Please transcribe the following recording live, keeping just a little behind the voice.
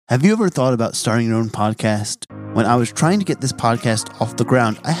Have you ever thought about starting your own podcast? When I was trying to get this podcast off the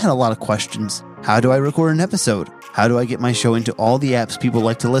ground, I had a lot of questions. How do I record an episode? How do I get my show into all the apps people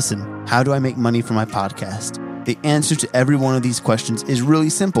like to listen? How do I make money for my podcast? The answer to every one of these questions is really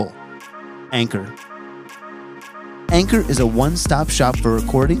simple. Anchor. Anchor is a one-stop shop for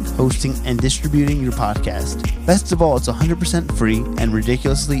recording, hosting, and distributing your podcast. Best of all, it's 100% free and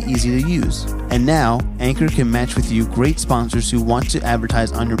ridiculously easy to use. And now, Anchor can match with you great sponsors who want to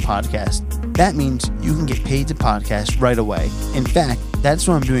advertise on your podcast. That means you can get paid to podcast right away. In fact, that's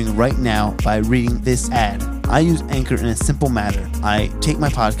what I'm doing right now by reading this ad. I use Anchor in a simple matter. I take my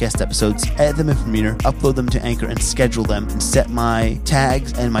podcast episodes, edit them in Premiere, upload them to Anchor, and schedule them, and set my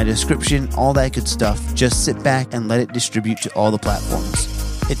tags and my description, all that good stuff. Just sit back and let it distribute to all the platforms.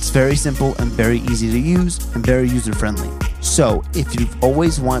 It's very simple and very easy to use and very user-friendly. So, if you've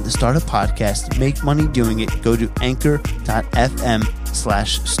always wanted to start a podcast, make money doing it, go to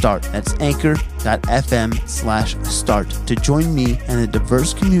anchor.fm/start. That's anchor.fm/start to join me and a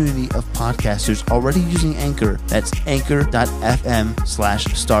diverse community of podcasters already using Anchor. That's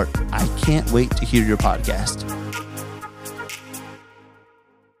anchor.fm/start. I can't wait to hear your podcast.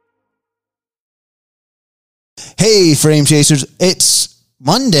 Hey, Frame Chasers. It's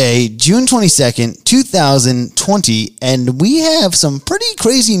Monday, June 22nd, 2020, and we have some pretty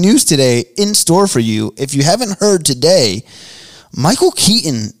crazy news today in store for you. If you haven't heard today, Michael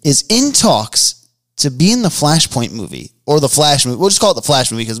Keaton is in talks to be in the Flashpoint movie, or the Flash movie. We'll just call it the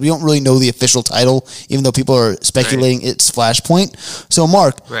Flash movie because we don't really know the official title, even though people are speculating it's Flashpoint. So,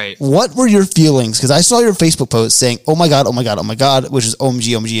 Mark, what were your feelings? Because I saw your Facebook post saying, oh my God, which is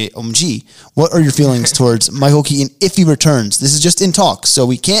OMG. What are your feelings towards Michael Keaton if he returns? This is just in talks, so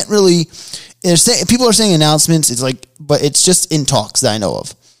we can't really... people are saying announcements, but it's just in talks that I know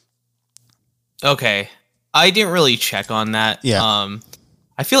of. Okay. I didn't really check on that. Yeah.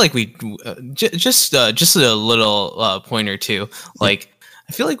 I feel like we just a little point or two. Like,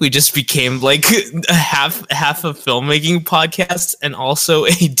 I feel like we just became like half a filmmaking podcast and also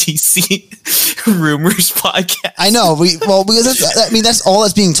a DC rumors podcast. I know. Because that's all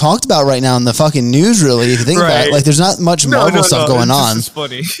that's being talked about right now in the fucking news. Really, if you think about it, like, there's not much Marvel stuff going on. It's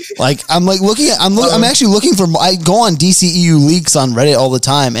funny. Like, I'm actually looking for. I go on DCEU leaks on Reddit all the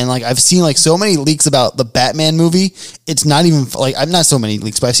time, and like I've seen like so many leaks about the Batman movie. It's not even like I've not so many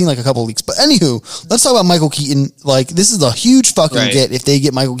leaks, but I've seen like a couple leaks. But anywho, let's talk about Michael Keaton. Like, this is a huge fucking get if they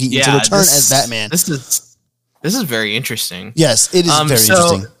get Michael Keaton to return as Batman. This is very interesting. Yes, it is very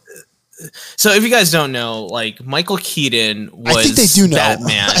interesting. So if you guys don't know, like, Michael Keaton was I think they do know.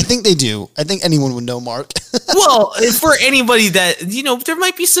 Batman. I think they do. I think anyone would know, Mark. Well, for anybody that, there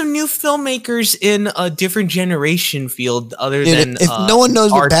might be some new filmmakers in a different generation field other than... If no one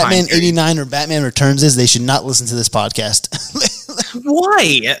knows what Batman 89 or Batman Returns is, they should not listen to this podcast.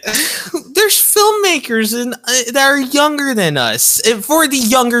 Why? There's filmmakers that are younger than us. For the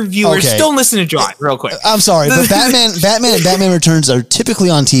younger viewers, don't listen to John real quick. I'm sorry, but Batman and Batman Returns are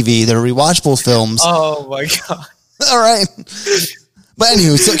typically on TV. They're rewatchable films. Oh my God. All right. But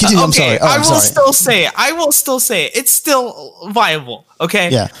anywho, so continue. I'm sorry. I will still say it. It's still viable. Okay.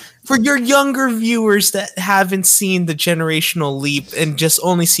 Yeah. For your younger viewers that haven't seen the generational leap and just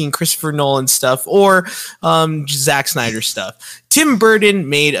only seen Christopher Nolan stuff or Zack Snyder stuff, Tim Burton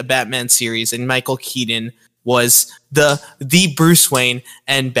made a Batman series, and Michael Keaton was the Bruce Wayne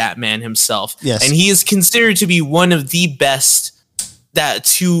and Batman himself. Yes. And he is considered to be one of the best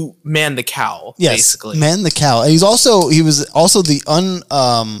to man the cowl, basically. Man the cowl. And he was also the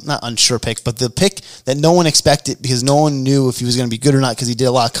not unsure pick, but the pick that no one expected because no one knew if he was going to be good or not because he did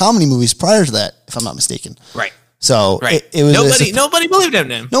a lot of comedy movies prior to that, if I'm not mistaken. Right. So it was nobody believed in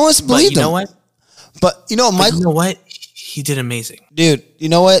him. No one believed him. You know what? But you know what? He did amazing. Dude, you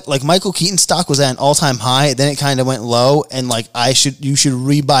know what? Like, Michael Keaton stock was at an all-time high, then it kind of went low, and like you should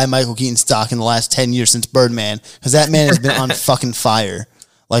rebuy Michael Keaton stock in the last 10 years since Birdman, because that man has been on fucking fire.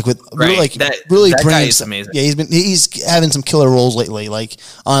 Like, with that guy is amazing. Yeah, he's having some killer roles lately. Like,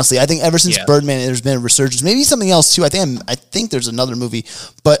 honestly, I think ever since Birdman, there's been a resurgence. Maybe something else too. I think there's another movie.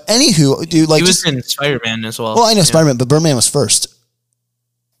 But anywho, dude, like, he was in Spider-Man as well. Well, I know Spider-Man, but Birdman was first.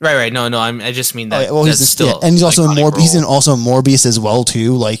 Right. No, I just mean that. Well, he's still, and he's also in Morbius. He's in also Morbius as well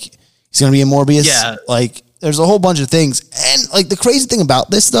too. Like, he's gonna be in Morbius. Yeah. Like, there's a whole bunch of things, and like the crazy thing about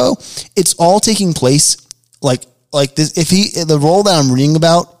this though, it's all taking place like this. The role that I'm reading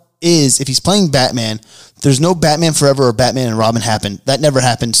about is if he's playing Batman, there's no Batman Forever or Batman and Robin happened. That never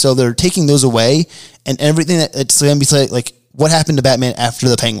happened. So they're taking those away, and everything that it's gonna be like what happened to Batman after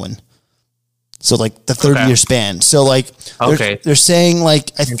the Penguin. So like the 30-year span. So like they're saying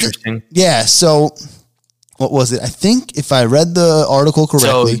like interesting. So what was it? I think if I read the article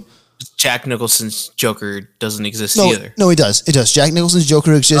correctly. So Jack Nicholson's Joker doesn't exist no, either. No, it does. It does. Jack Nicholson's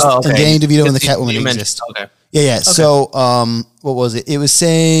Joker exists, and Danny DeVito and the Catwoman exist. Okay. Yeah. Okay. So, what was it? It was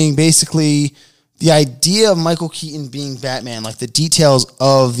saying basically the idea of Michael Keaton being Batman, like the details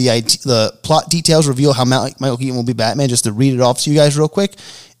of the plot details reveal how Michael Keaton will be Batman. Just to read it off to you guys real quick,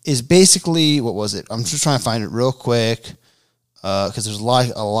 is basically what was it? I'm just trying to find it real quick because there's a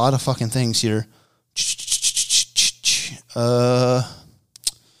lot of fucking things here.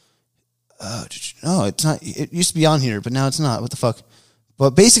 No, it's not. It used to be on here, but now it's not. What the fuck?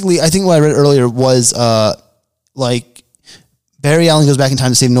 But basically, I think what I read earlier was like Barry Allen goes back in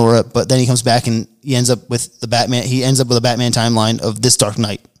time to save Nora, but then he comes back and he ends up with the Batman. He ends up with a Batman timeline of this Dark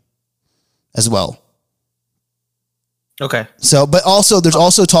Knight as well. Okay. So, but also there's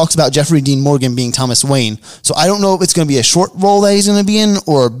also talks about Jeffrey Dean Morgan being Thomas Wayne. So I don't know if it's going to be a short role that he's going to be in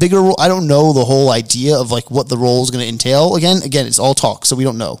or a bigger role. I don't know the whole idea of like what the role is going to entail. Again, it's all talk, so we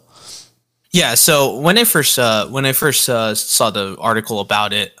don't know. Yeah. So when I first saw the article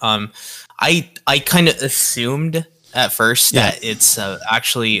about it, I kind of assumed at first that it's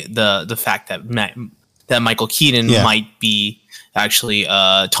actually the fact that Michael Keaton might be actually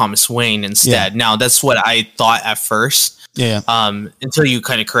Thomas Wayne instead. Now that's what I thought at first. Until you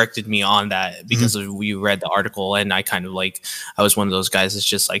kind of corrected me on that because you read the article, and I kind of I was one of those guys that's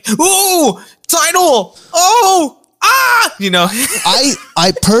just like, oh, title,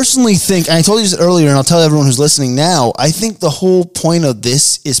 I personally think, and I told you this earlier, and I'll tell everyone who's listening now, I think the whole point of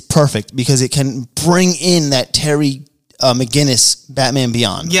this is perfect because it can bring in that Terry McGinnis Batman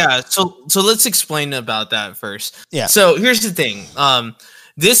Beyond. Yeah, so let's explain about that first. Yeah. So here's the thing.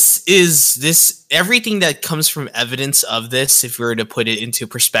 This everything that comes from evidence of this, if we were to put it into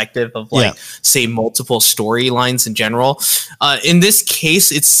perspective of say multiple storylines in general, in this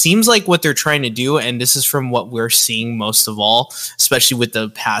case, it seems like what they're trying to do, and this is from what we're seeing most of all, especially with the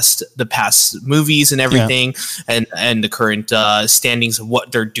past movies and everything, and the current standings of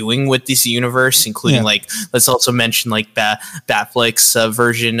what they're doing with this universe, including let's also mention Batfleck's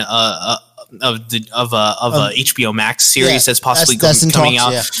version of a HBO Max series that's possibly coming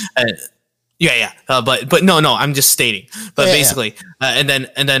out. But no, I'm just stating. But basically, and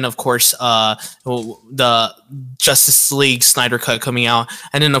then of course the Justice League Snyder Cut coming out,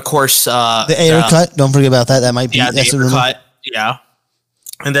 and then of course the Ayer Cut. Don't forget about that. That might be the Ayer Cut. Yeah,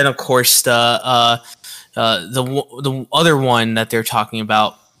 and then of course the other one that they're talking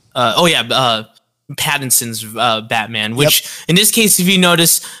about. Pattinson's Batman, which in this case, if you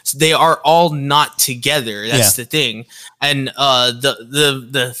notice, they are all not together. That's the thing, and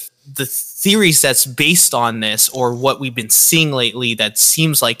the theories that's based on this, or what we've been seeing lately, that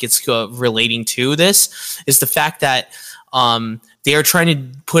seems like it's relating to this, is the fact that they are trying to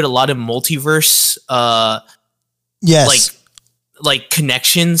put a lot of multiverse, like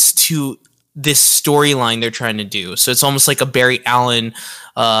connections to this storyline they're trying to do. So it's almost like a Barry Allen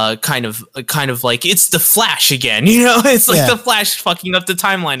kind of like it's the Flash again, it's like the Flash fucking up the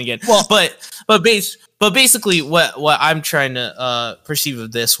timeline again. Well, but basically what I'm trying to perceive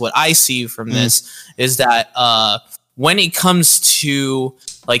of this, what I see from this is that when it comes to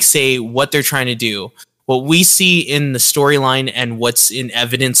say what they're trying to do, what we see in the storyline and what's in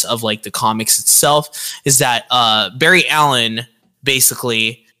evidence of the comics itself is that Barry Allen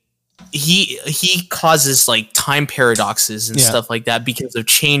basically he causes time paradoxes and stuff like that because of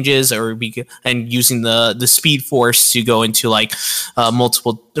changes and using the Speed Force to go into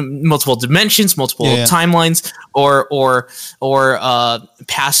multiple dimensions, multiple timelines, or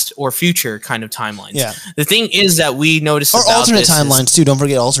past or future kind of timelines. Yeah. The thing is that we noticed or alternate timelines too. Don't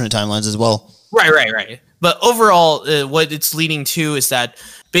forget alternate timelines as well. Right. But overall, what it's leading to is that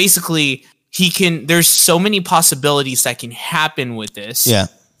basically there's so many possibilities that can happen with this. Yeah.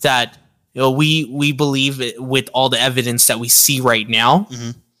 That we believe with all the evidence that we see right now,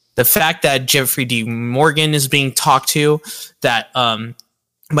 the fact that Jeffrey D. Morgan is being talked to, that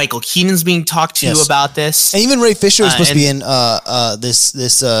Michael Keaton's being talked to about this, and even Ray Fisher is supposed to be in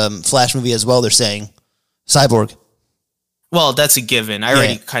this Flash movie as well. They're saying Cyborg. Well, that's a given. I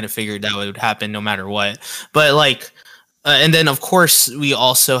already kind of figured that would happen no matter what. But and then of course we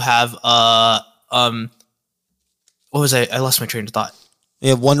also have what was I lost my train of thought. You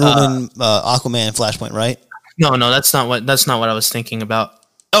have Wonder Woman, Aquaman, and Flashpoint, right? No, that's not what I was thinking about.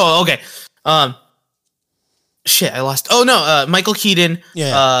 Oh, okay. Shit, I lost. Oh no, Michael Keaton,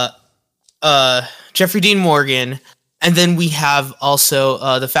 Jeffrey Dean Morgan, and then we have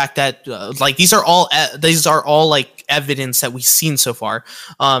also the fact that these are all evidence that we've seen so far.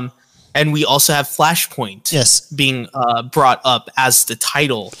 And we also have Flashpoint, being brought up as the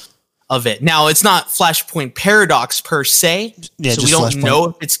title of it. Now, it's not Flashpoint Paradox per se, Yeah, so just we don't Flashpoint. know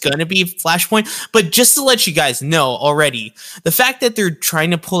if it's going to be Flashpoint. But just to let you guys know already, the fact that they're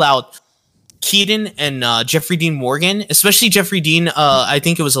trying to pull out Keaton and Jeffrey Dean Morgan, especially Jeffrey Dean, I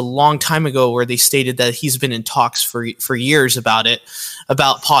think it was a long time ago where they stated that he's been in talks for years about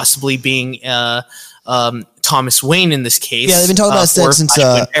possibly being Thomas Wayne in this case. Yeah, they've been talking about that since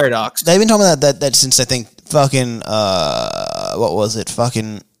Paradox. They've been talking about that since I think fucking what was it?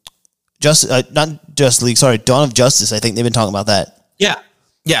 Fucking not Justice League. Sorry, Dawn of Justice. I think they've been talking about that. Yeah,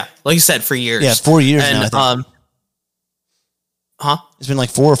 like you said, for years. Yeah, 4 years and, now. I think. It's been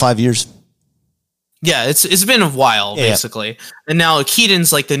like 4 or 5 years. Yeah, it's been a while basically, and now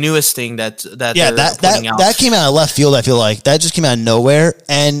Keaton's like the newest thing that that came out of left field. I feel like that just came out of nowhere,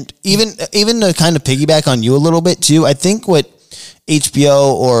 and even to kind of piggyback on you a little bit too. I think what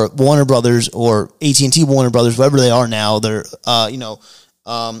HBO or Warner Brothers or AT&T Warner Brothers, whatever they are now, they're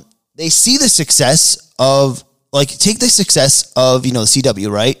they see the success of take the success of the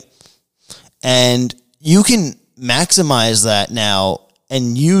CW, right, and you can maximize that now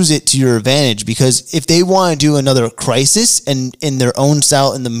and use it to your advantage, because if they want to do another Crisis and in their own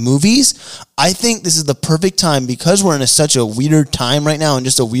style in the movies, I think this is the perfect time, because we're in such a weird time right now and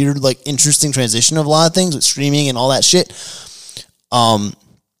just a weird, interesting transition of a lot of things with streaming and all that shit, to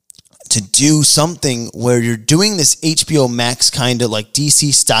do something where you're doing this HBO Max kind of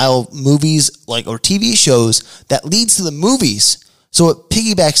DC style movies or TV shows that leads to the movies. So it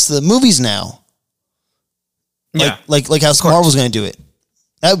piggybacks to the movies now. Yeah. Like how Marvel's going to do it.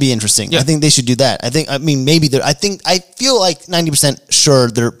 That would be interesting. Yeah. I think they should do that. I feel like 90% sure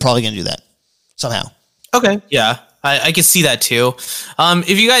they're probably going to do that somehow. Okay. Yeah. I can see that too.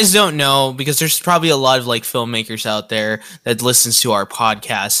 If you guys don't know, because there's probably a lot of filmmakers out there that listens to our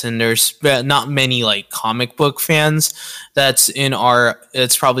podcast, and there's not many comic book fans that's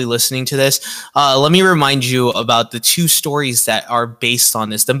probably listening to this. Let me remind you about the 2 stories that are based on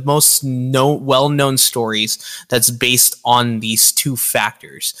this, the most well-known stories that's based on these 2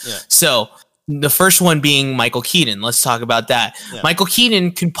 factors. Yeah. So the first one being Michael Keaton. Let's talk about that. Yeah. Michael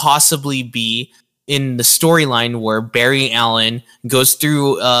Keaton could possibly be in the storyline where Barry Allen goes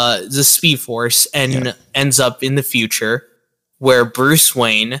through the Speed Force and ends up in the future, where Bruce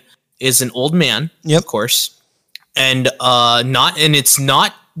Wayne is an old man, of course, and it's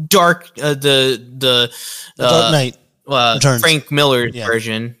not Dark the Dark Knight Returns. Frank Miller's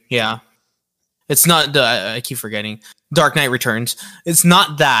version. Yeah, it's not I keep forgetting Dark Knight Returns. It's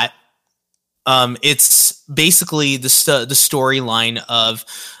not that. It's basically the storyline of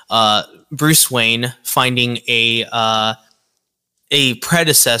Bruce Wayne finding a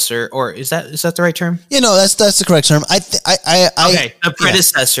predecessor, or is that the right term? Yeah, no, that's the correct term. A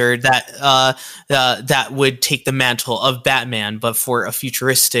predecessor that would take the mantle of Batman, but for a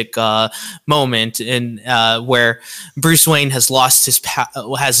futuristic moment, in where Bruce Wayne has lost his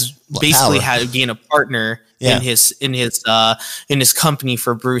gained a partner in his company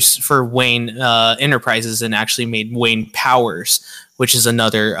for Wayne Enterprises, and actually made Wayne Powers, which is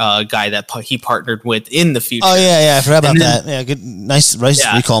another guy that he partnered with in the future. Oh yeah, I forgot about that. Yeah, good, nice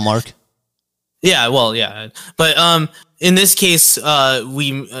recall, Mark. Yeah, well, yeah, but in this case,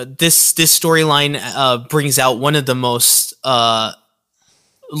 this storyline brings out one of the most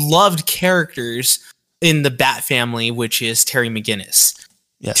loved characters in the Bat family, which is Terry McGinnis.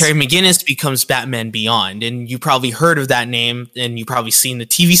 Yes. Terry McGinnis becomes Batman Beyond, and you probably heard of that name, and you probably seen the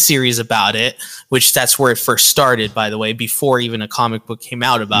TV series about it, which that's where it first started, by the way, before even a comic book came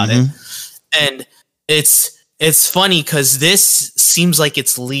out about it. And it's funny because this seems like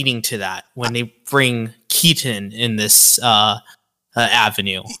it's leading to that when they bring Keaton in this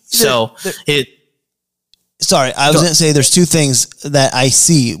avenue. Sorry, I was going to say there's 2 things that I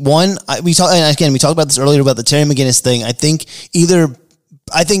see. One, we talked about this earlier about the Terry McGinnis thing. I think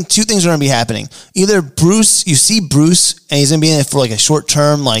 2 things are going to be happening. Either you see Bruce, and he's going to be in it for a short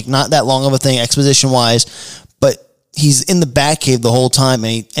term, not that long of a thing, exposition wise, but he's in the Batcave the whole time,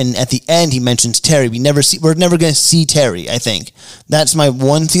 and at the end he mentions Terry. We're never going to see Terry. I think that's my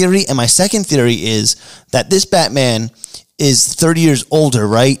one theory, and my second theory is that this Batman is 30 years older,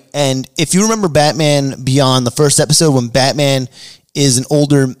 right? And if you remember Batman Beyond, the first episode, when Batman is an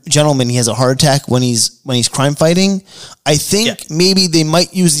older gentleman, he has a heart attack when he's crime fighting. I think maybe they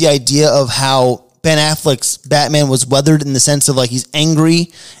might use the idea of how Ben Affleck's Batman was weathered in the sense of like he's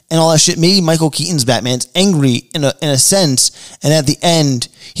angry and all that shit. Maybe Michael Keaton's Batman's angry in a sense, and at the end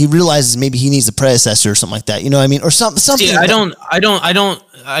he realizes maybe he needs a predecessor or something like that. You know what I mean? Or something. See, I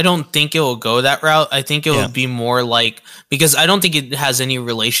don't think it will go that route. I think it will be more like, because I don't think it has any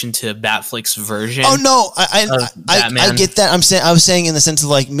relation to Batfleck's version. Oh no, I get that. I was saying in the sense of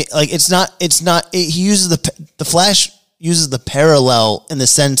like it's not. He uses the Flash uses the parallel in the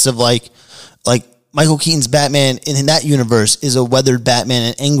sense of like Michael Keaton's Batman in that universe is a weathered Batman,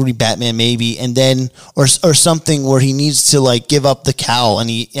 an angry Batman maybe, and then or something where he needs to like give up the cowl and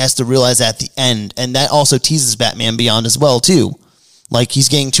he has to realize that at the end, and that also teases Batman Beyond as well too. Like he's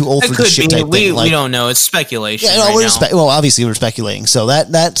getting too old for this shit type thing. We don't know. It's speculation. Yeah, no, well, obviously we're speculating. So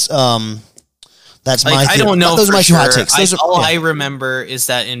that's my. I don't know. Those are my two hot takes. I remember is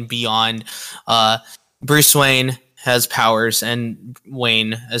that in Beyond, Bruce Wayne has powers and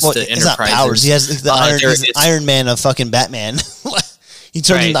Wayne as the Enterprise. Not powers. He has the Iron Man of fucking Batman. He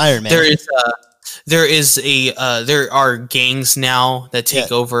turned into Iron Man. There are gangs now that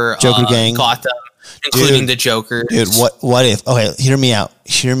take over Joker gang. Gotham, including the Joker. Dude, what if? Okay, hear me out.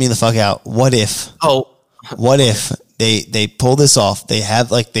 Hear me the fuck out. What if? What if they pull this off? They have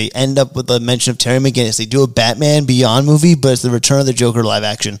they end up with the mention of Terry McGinnis. They do a Batman Beyond movie, but it's the Return of the Joker live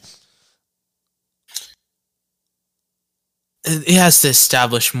action. It has to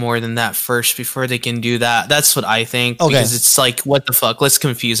establish more than that first before they can do that. That's what I think. Okay. Because it's like, what the fuck? Let's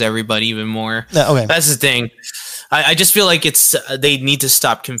confuse everybody even more. Okay. That's the thing. I just feel like they need to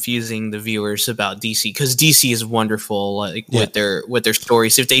stop confusing the viewers about DC, because DC is wonderful with their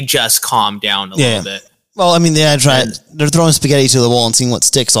stories if they just calm down a little bit. Well, I mean, they're throwing spaghetti to the wall and seeing what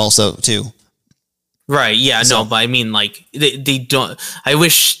sticks also too. Right. Yeah. So, no, but I mean, like they don't.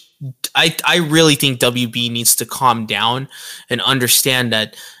 I really think WB needs to calm down and understand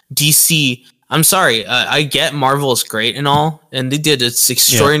that DC. I'm sorry, I get Marvel is great and all, and they did an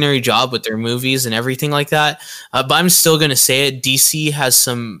extraordinary job with their movies and everything like that. But I'm still gonna say it. DC has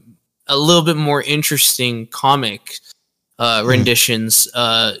a little bit more interesting comic renditions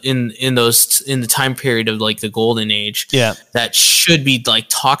in the time period of like the Golden Age. Yeah, that should be like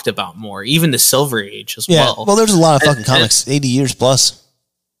talked about more. Even the Silver Age as well. Well, there's a lot of fucking comics, 80 years plus.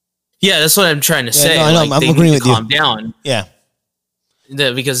 Yeah, that's what I'm trying to say. No, I know, I'm agreeing with you. Calm down. Yeah,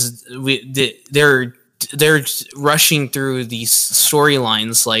 because they're rushing through these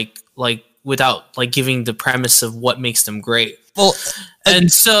storylines like without like giving the premise of what makes them great. Well,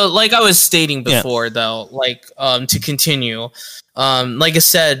 and so like I was stating before, though, like to continue, like I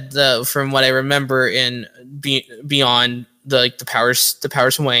said, from what I remember in Beyond the powers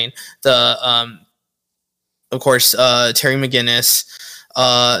of Wayne, of course Terry McGinnis.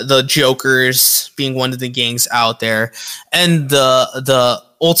 The Jokers being one of the gangs out there, and the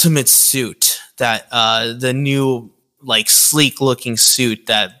ultimate suit that the new like sleek looking suit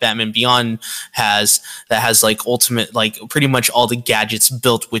that Batman Beyond has, that has like ultimate, like pretty much all the gadgets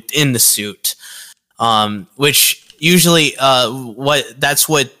built within the suit, which usually that's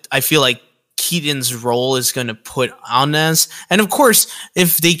what I feel like Keaton's role is going to put on us. And of course,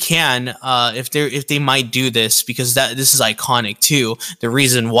 if they can, if they might do this, because this is iconic too. The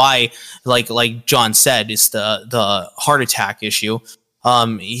reason why, like John said, is the heart attack issue.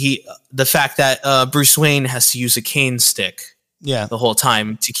 The fact that Bruce Wayne has to use a cane stick, the whole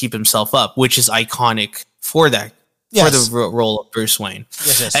time to keep himself up, which is iconic for that, for the role of Bruce Wayne.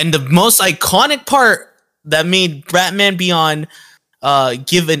 Yes. And the most iconic part that made Batman Beyond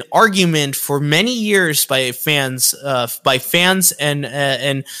give an argument for many years by fans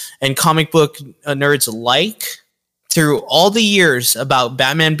and comic book nerds alike through all the years about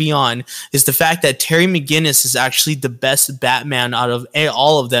Batman Beyond is the fact that Terry McGinnis is actually the best Batman out of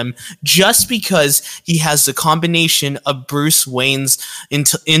all of them, just because he has the combination of Bruce Wayne's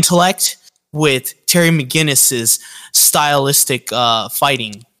intellect with Terry McGinnis's stylistic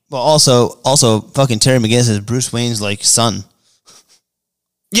fighting. Well, also fucking Terry McGinnis is Bruce Wayne's like son.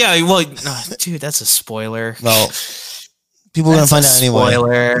 Yeah, well, dude, that's a spoiler. Well, people are gonna find out anyway.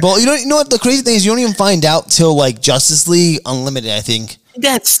 Well, you know what the crazy thing is? You don't even find out till like Justice League Unlimited, I think.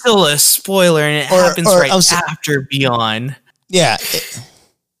 That's still a spoiler, and it happens after Beyond. Yeah.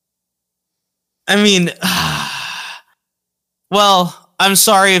 I mean, well, I'm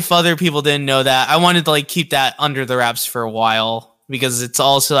sorry if other people didn't know that. I wanted to like keep that under the wraps for a while, because it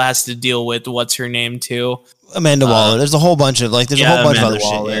also has to deal with what's her name too. Amanda Waller. There's a whole bunch of of other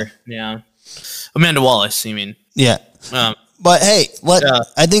Waller. Shit. Yeah. Amanda Wallace, you mean? Yeah. But hey,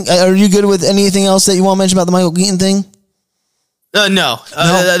 I think, are you good with anything else that you want to mention about the Michael Keaton thing? No.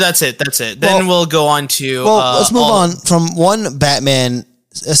 That's it. Then we'll go on to. Let's move on from one Batman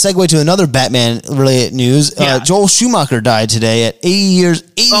a segue to another Batman-related news. Joel Schumacher died today at 80 years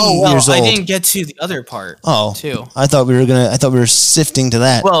old. I didn't get to the other part. Too. I thought we were sifting to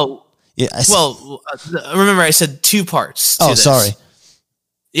that. Remember I said 2 parts. To this. Sorry.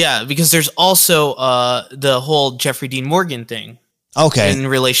 Yeah, because there's also the whole Jeffrey Dean Morgan thing. Okay. In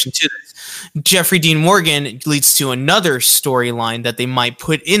relation to this, Jeffrey Dean Morgan leads to another storyline that they might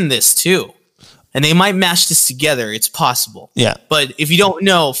put in this too. And they might mash this together. It's possible. Yeah. But if you don't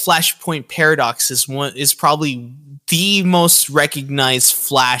know, Flashpoint Paradox is probably the most recognized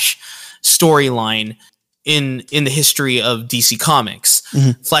Flash storyline in the history of DC Comics.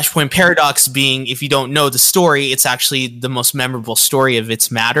 Mm-hmm. Flashpoint Paradox being, if you don't know the story, it's actually the most memorable story of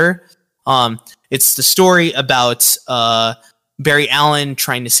its matter. It's the story about Barry Allen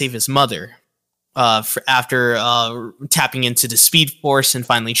trying to save his mother. After tapping into the Speed Force and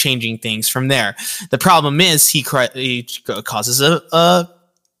finally changing things from there. The problem is he causes a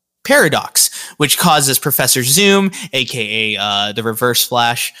paradox, which causes Professor Zoom, aka the Reverse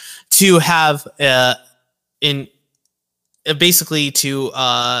Flash, to have basically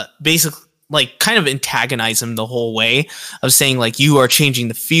like kind of antagonize him the whole way of saying like, you are changing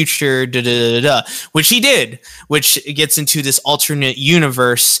the future, which he did, which gets into this alternate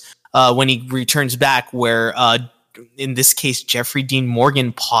universe when he returns back, where in this case Jeffrey Dean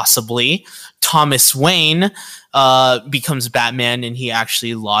Morgan, possibly Thomas Wayne, becomes Batman, and he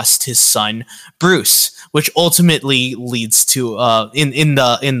actually lost his son Bruce, which ultimately leads to in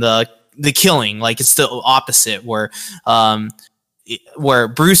the killing. Like, it's the opposite, where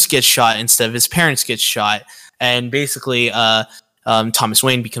Bruce gets shot instead of his parents get shot, and basically Thomas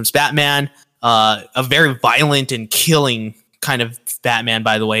Wayne becomes Batman, a very violent and killing kind of Batman,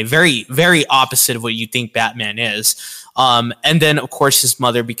 by the way, very, very opposite of what you think Batman is. And then of course his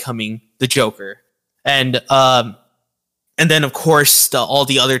mother becoming the Joker, and then of course all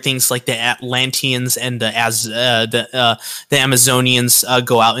the other things like the Atlanteans and the Amazonians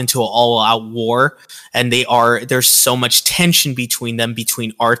go out into an all-out war, and there's so much tension between them,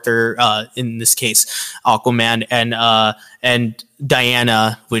 between Arthur, in this case Aquaman, and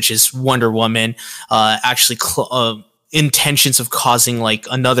Diana, which is Wonder Woman, actually intentions of causing like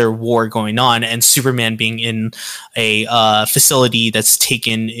another war going on, and Superman being in a facility that's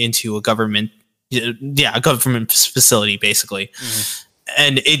taken into a government facility, basically. Mm-hmm.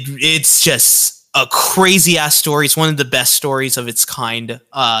 And it's just a crazy ass story. It's one of the best stories of its kind.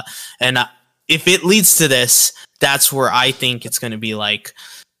 And if it leads to this, that's where I think it's going to be like,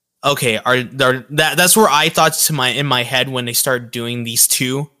 okay, that's where I thought in my head when they started doing these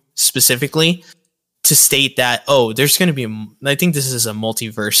two specifically, to state that, there's going to be, I think this is a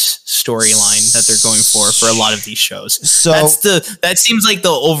multiverse storyline that they're going for a lot of these shows. So that seems like the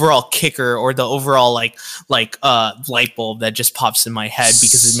overall kicker, or the overall like light bulb that just pops in my head,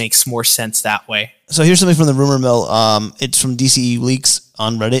 because it makes more sense that way. So here's something from the rumor mill. It's from DCE Leaks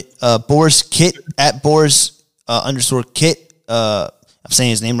on Reddit. Boris Kit at Boris _Kit. I'm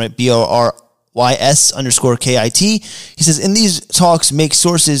saying his name right. BORYS _KIT. He says, in these talks, make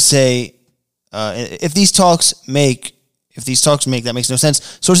sources say, if these talks make, that makes no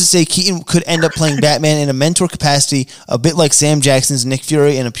sense. Sources say Keaton could end up playing Batman in a mentor capacity, a bit like Sam Jackson's Nick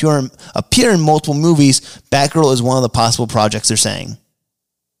Fury, and appear in multiple movies. Batgirl is one of the possible projects they're saying.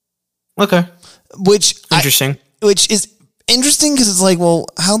 Okay. Which is interesting, because it's like, well,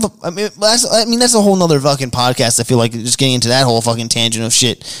 that's a whole nother fucking podcast. I feel like just getting into that whole fucking tangent of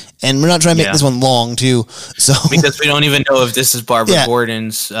shit, and we're not trying to make this one long too. So because we don't even know if this is Barbara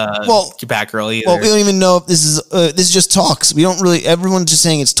Gordon's Batgirl either. Well, we don't even know if this is just talks. We don't really. Everyone's just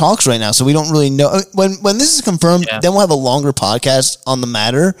saying it's talks right now, so we don't really know. When this is confirmed, then we'll have a longer podcast on the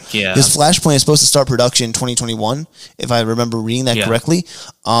matter. Yeah, because Flashpoint is supposed to start production in 2021, if I remember reading that correctly.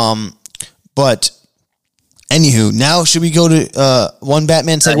 But anywho, now should we go to one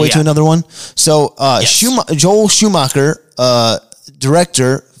Batman segue to another one? So Joel Schumacher,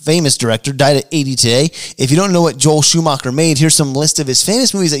 famous director, died at 80 today. If you don't know what Joel Schumacher made, here's some list of his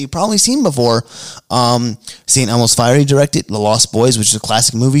famous movies that you've probably seen before. St. Elmo's Fire, he directed. The Lost Boys, which is a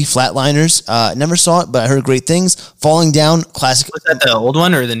classic movie. Flatliners, never saw it, but I heard great things. Falling Down, classic. Was that the old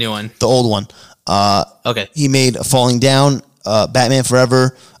one or the new one? The old one. Okay. He made Falling Down, Batman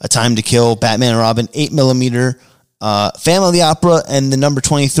Forever, A Time to Kill, Batman and Robin, 8mm, Phantom of the Opera, and the number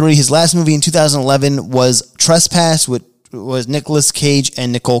 23. His last movie in 2011 was Trespass, which was Nicolas Cage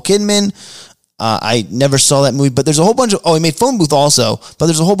and Nicole Kidman. I never saw that movie, but there's a whole bunch of... he made Phone Booth also, but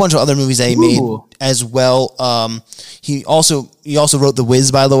there's a whole bunch of other movies that he made as well. He also wrote The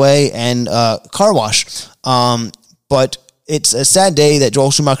Wiz, by the way, and Car Wash. But it's a sad day that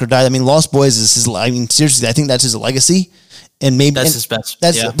Joel Schumacher died. I mean, Lost Boys is his... I mean, seriously, I think that's his legacy. And maybe that's his best.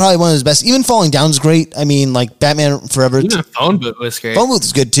 That's probably one of his best. Even Falling Down is great. I mean, like Batman Forever. Even Phone Booth was great. Phone Booth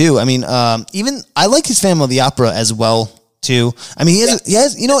is good too. I mean, even I like his Phantom of the Opera as well too. I mean, he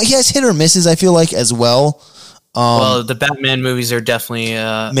has hit or misses. I feel like as well. Well, the Batman movies are definitely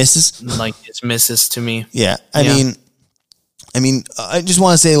misses. Like it's misses to me. Yeah, I mean, I just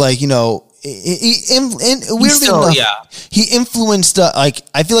want to say, like, you know, weirdly enough, he influenced. Like,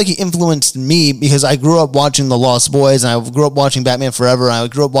 I feel like he influenced me because I grew up watching The Lost Boys, and I grew up watching Batman Forever, and I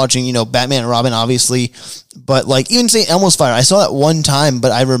grew up watching, you know, Batman and Robin, obviously. But like, even St. Elmo's Fire, I saw that one time,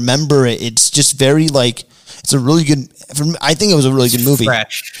 but I remember it. It's just very like, it's a really good. I think it was a really good movie.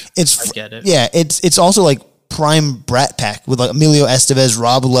 Fresh. I get it. Yeah, it's also like prime Brat Pack with like Emilio Estevez,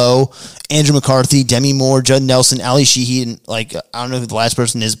 Rob Lowe, Andrew McCarthy, Demi Moore, Judd Nelson, Ali Sheehy, and like I don't know who the last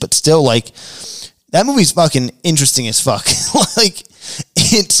person is, but still, like, that movie's fucking interesting as fuck. Like,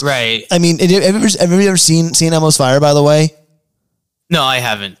 it's right. I mean, have you ever seen Elmo's Fire, by the way? No, I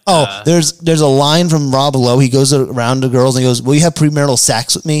haven't. Oh, there's a line from Rob Lowe. He goes around to girls and he goes, "Will you have premarital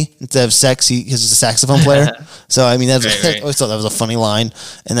sex with me instead of sex?" Because he's a saxophone player. So I mean, I always thought that was a funny line,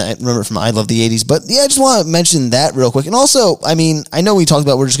 and I remember it from I Love the '80s. But yeah, I just want to mention that real quick. And also, I mean, I know we talked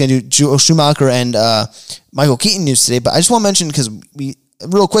about we're just going to do Joel Schumacher and Michael Keaton news today, but I just want to mention because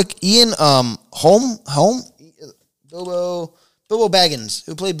real quick, Ian Bilbo Baggins,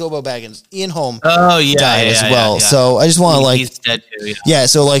 who played Bilbo Baggins, Ian Holm, died as well. So I just want to he's dead too. Yeah.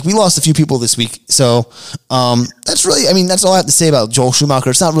 So like we lost a few people this week. So that's really, I mean, that's all I have to say about Joel Schumacher.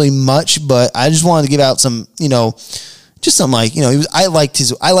 It's not really much, but I just wanted to give out some, you know, just some like, you know, I like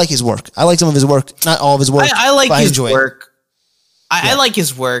his work. I like some of his work, not all of his work. I like his work. I like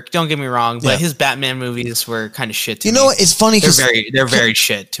his work. Don't get me wrong, but his Batman movies were kind of shit to me. You know what? It's funny because they're very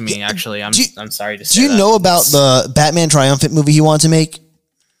shit to me. Actually, I'm sorry to say. Do you know about the Batman Triumphant movie he wanted to make?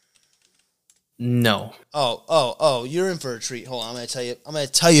 No. Oh! You're in for a treat. Hold on, I'm gonna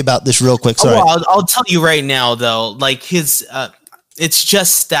tell you about this real quick. Sorry. I'll tell you right now though. Like his, it's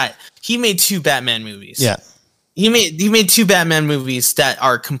just that he made 2 Batman movies. Yeah. He made 2 Batman movies that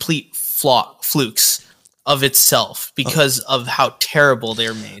are complete flukes of itself because of how terrible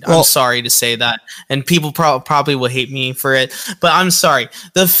they're made. I'm sorry to say that, and people probably will hate me for it, but I'm sorry.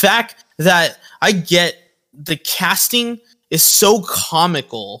 The fact that I get the casting is so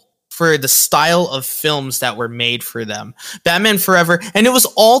comical for the style of films that were made for them. Batman Forever, and it was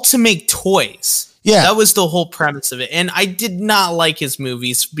all to make toys. Yeah. That was the whole premise of it. And I did not like his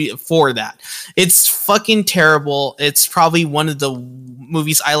movies for that. It's fucking terrible. It's probably one of the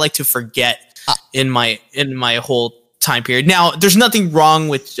movies I like to forget in my whole time period. Now, there's nothing wrong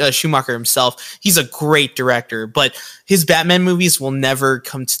with Schumacher himself. He's a great director, but his Batman movies will never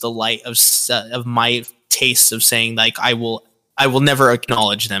come to the light of my taste of saying like I will never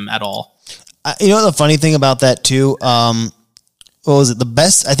acknowledge them at all. You know the funny thing about that too? What was it?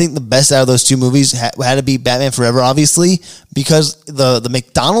 I think the best out of those 2 movies had to be Batman Forever, obviously, because the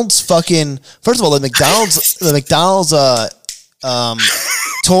McDonald's fucking, first of all, the McDonald's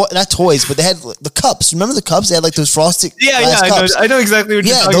not toys, but they had the cups. Remember the cups? They had like those frosted glass cups. I know exactly what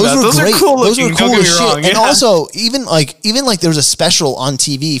you're talking about. Those were great. Cool those looking, were cool as shit. Wrong, and also, even like there was a special on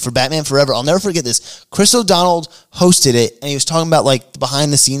TV for Batman Forever. I'll never forget this. Chris O'Donnell hosted it, and he was talking about like the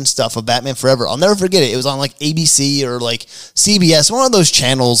behind the scenes stuff of Batman Forever. I'll never forget it. It was on like ABC or like CBS, one of those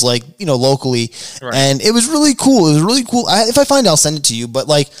channels, like, you know, locally. Right. And it was really cool. It was really cool. If I find it, I'll send it to you. But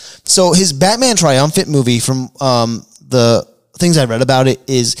like, so his Batman Triumphant movie, from the things I read about it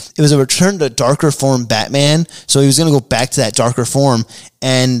was a return to darker form Batman. So he was going to go back to that darker form,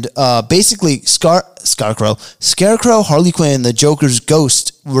 and basically Scarecrow, Harley Quinn, the Joker's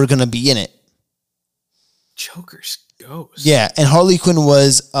ghost were going to be in it. Joker's ghost. Yeah, and Harley Quinn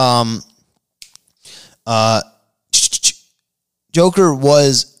was Joker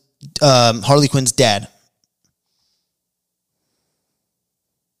was Harley Quinn's dad.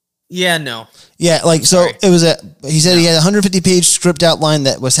 Yeah, no. Yeah, like, so it was he said he had a 150-page script outline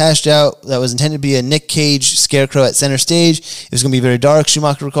that was hashed out, that was intended to be a Nick Cage Scarecrow at center stage. It was going to be very dark,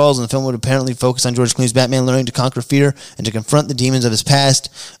 Schumacher recalls, and the film would apparently focus on George Clooney's Batman learning to conquer fear and to confront the demons of his past.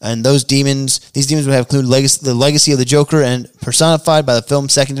 And these demons would have included the legacy of the Joker, and personified by the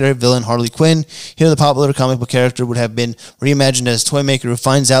film's secondary villain, Harley Quinn. Here, the popular comic book character would have been reimagined as a toy maker who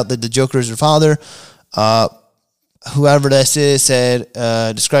finds out that the Joker is her father. Whoever this is said,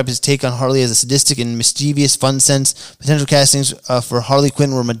 described his take on Harley as a sadistic and mischievous fun sense. Potential castings for Harley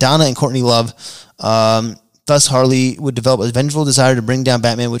Quinn were Madonna and Courtney Love. Thought Thus, Harley would develop a vengeful desire to bring down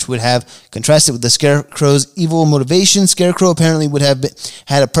Batman, which would have contrasted with the Scarecrow's evil motivation. Scarecrow apparently would have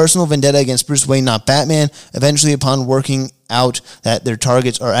had a personal vendetta against Bruce Wayne, not Batman. Eventually, upon working out that their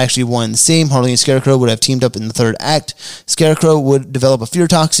targets are actually one and the same, Harley and Scarecrow would have teamed up in the third act. Scarecrow would develop a fear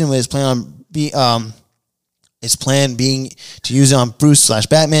toxin with his plan being to use it on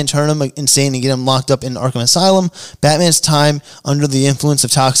Bruce/Batman, turn him insane and get him locked up in Arkham Asylum. Batman's time under the influence of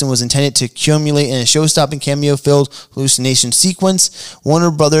toxin was intended to accumulate in a show-stopping cameo-filled hallucination sequence.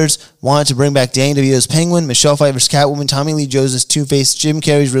 Warner Brothers wanted to bring back Danny DeVito's Penguin, Michelle Pfeiffer's Catwoman, Tommy Lee Jones' Two-Face, Jim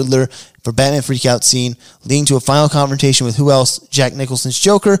Carrey's Riddler for Batman freakout scene, leading to a final confrontation with who else? Jack Nicholson's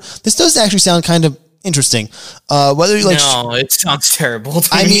Joker. This does actually sound kind of interesting. Whether you like, no, it sounds terrible.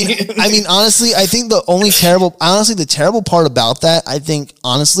 I mean, honestly, I think the terrible part about that, I think,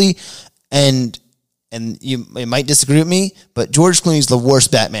 honestly, and you might disagree with me, but George Clooney's the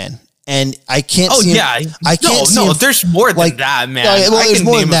worst Batman, and I can't. Oh see yeah, him, I can't. See him, there's more than that, man. Well, there's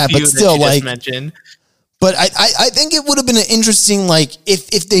more than that, but still, like, mentioned. But I think it would have been an interesting, like,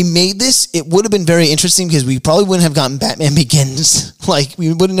 if they made this, it would have been very interesting because we probably wouldn't have gotten Batman Begins. Like,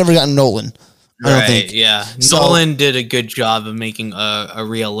 we would have never gotten Nolan. I don't think. Yeah. So, Nolan did a good job of making a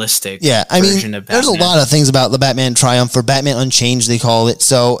realistic version of Batman. There's a lot of things about the Batman Triumph, or Batman Unchanged, they call it.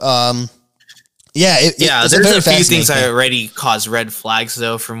 So, there's a few things that already caused red flags,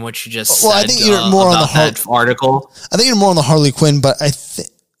 though, from what you just said. I think you're more on the article. I think you're more on the Harley Quinn, but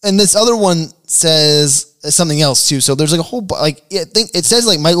and this other one says something else too. So there's like a whole I think it says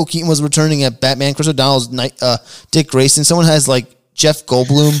like Michael Keaton was returning at Batman, Chris O'Donnell's Dick Grayson. Someone has like Jeff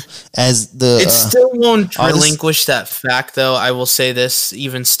Goldblum as the. It still won't relinquish that fact, though. I will say this,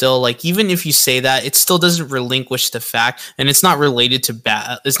 even still, like, even if you say that, it still doesn't relinquish the fact, and it's not related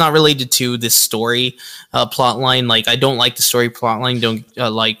to It's not related to this story plot line. Like, I don't like the story plot line. Don't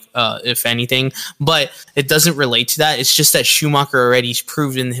if anything, but it doesn't relate to that. It's just that Schumacher already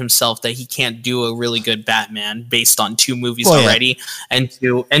proven himself that he can't do a really good Batman based on 2 movies already, and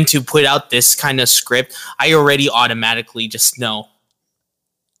to put out this kind of script, I already automatically just know.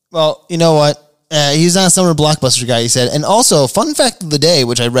 Well, you know what? He's not a summer blockbuster guy, he said. And also, fun fact of the day,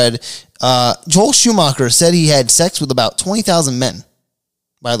 which I read, Joel Schumacher said he had sex with about 20,000 men,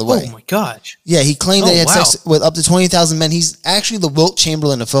 by the way. Oh, my gosh. Yeah, he claimed that he had sex with up to 20,000 men. He's actually the Wilt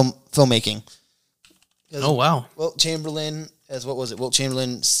Chamberlain of filmmaking. Oh, wow. Wilt Chamberlain, what was it? Wilt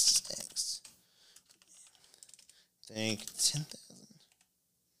Chamberlain, sex. I think 10,000.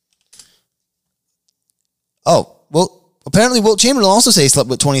 Oh, well. Apparently, Wilt Chamberlain also said he slept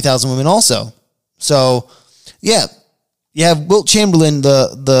with 20,000 women also. So, yeah, you have Wilt Chamberlain,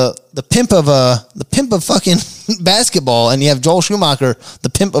 the pimp of fucking basketball, and you have Joel Schumacher,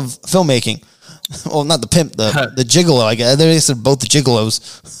 the pimp of filmmaking. Well, not the pimp, the gigolo. I guess they're both the gigolos.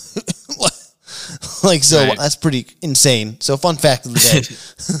 Like, so right. That's pretty insane. So, fun fact of the day.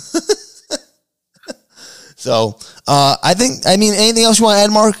 So, anything else you want to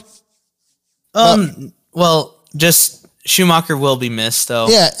add, Mark? Well, just. Schumacher will be missed, though.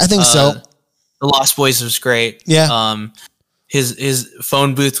 Yeah, I think so. The Lost Boys was great. Yeah. His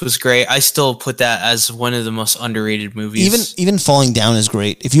phone booth was great. I still put that as one of the most underrated movies. Even Falling Down is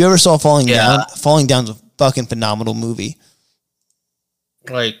great. If you ever saw Falling Down's a fucking phenomenal movie.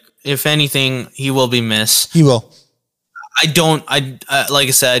 Like, if anything, he will be missed. He will. Like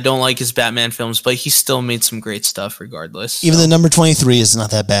I said, I don't like his Batman films, but he still made some great stuff regardless. Even the number 23 is not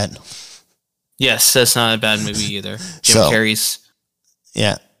that bad. Yes, that's not a bad movie either. Jim Carrey's.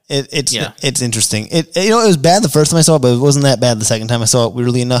 Yeah, it's interesting. It was bad the first time I saw it, but it wasn't that bad the second time I saw it.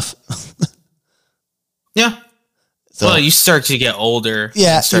 Weirdly enough. Yeah. So, well, you start to get older.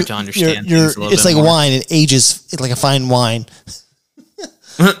 Yeah, and start to understand things a little bit it's like more. Wine. It ages. It's like a fine wine.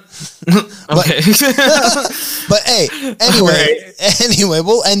 Okay. But hey, anyway,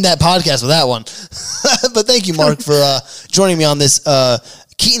 we'll end that podcast with that one. But thank you, Mark, for joining me on this.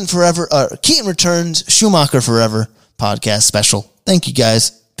 Keaton Returns, Schumacher Forever podcast special. Thank you,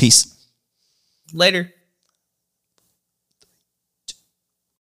 guys. Peace. Later.